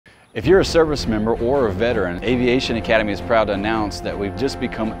If you're a service member or a veteran, Aviation Academy is proud to announce that we've just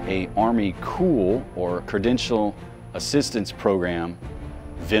become a Army COOL or Credential Assistance Program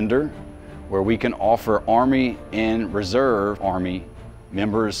vendor, where we can offer Army and Reserve Army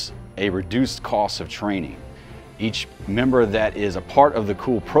members a reduced cost of training. Each member that is a part of the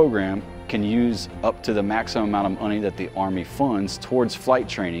COOL program can use up to the maximum amount of money that the Army funds towards flight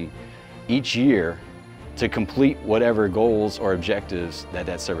training each year to complete whatever goals or objectives that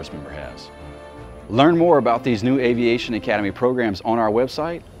that service member has. Learn more about these new Aviation Academy programs on our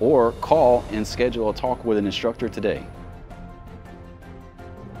website or call and schedule a talk with an instructor today.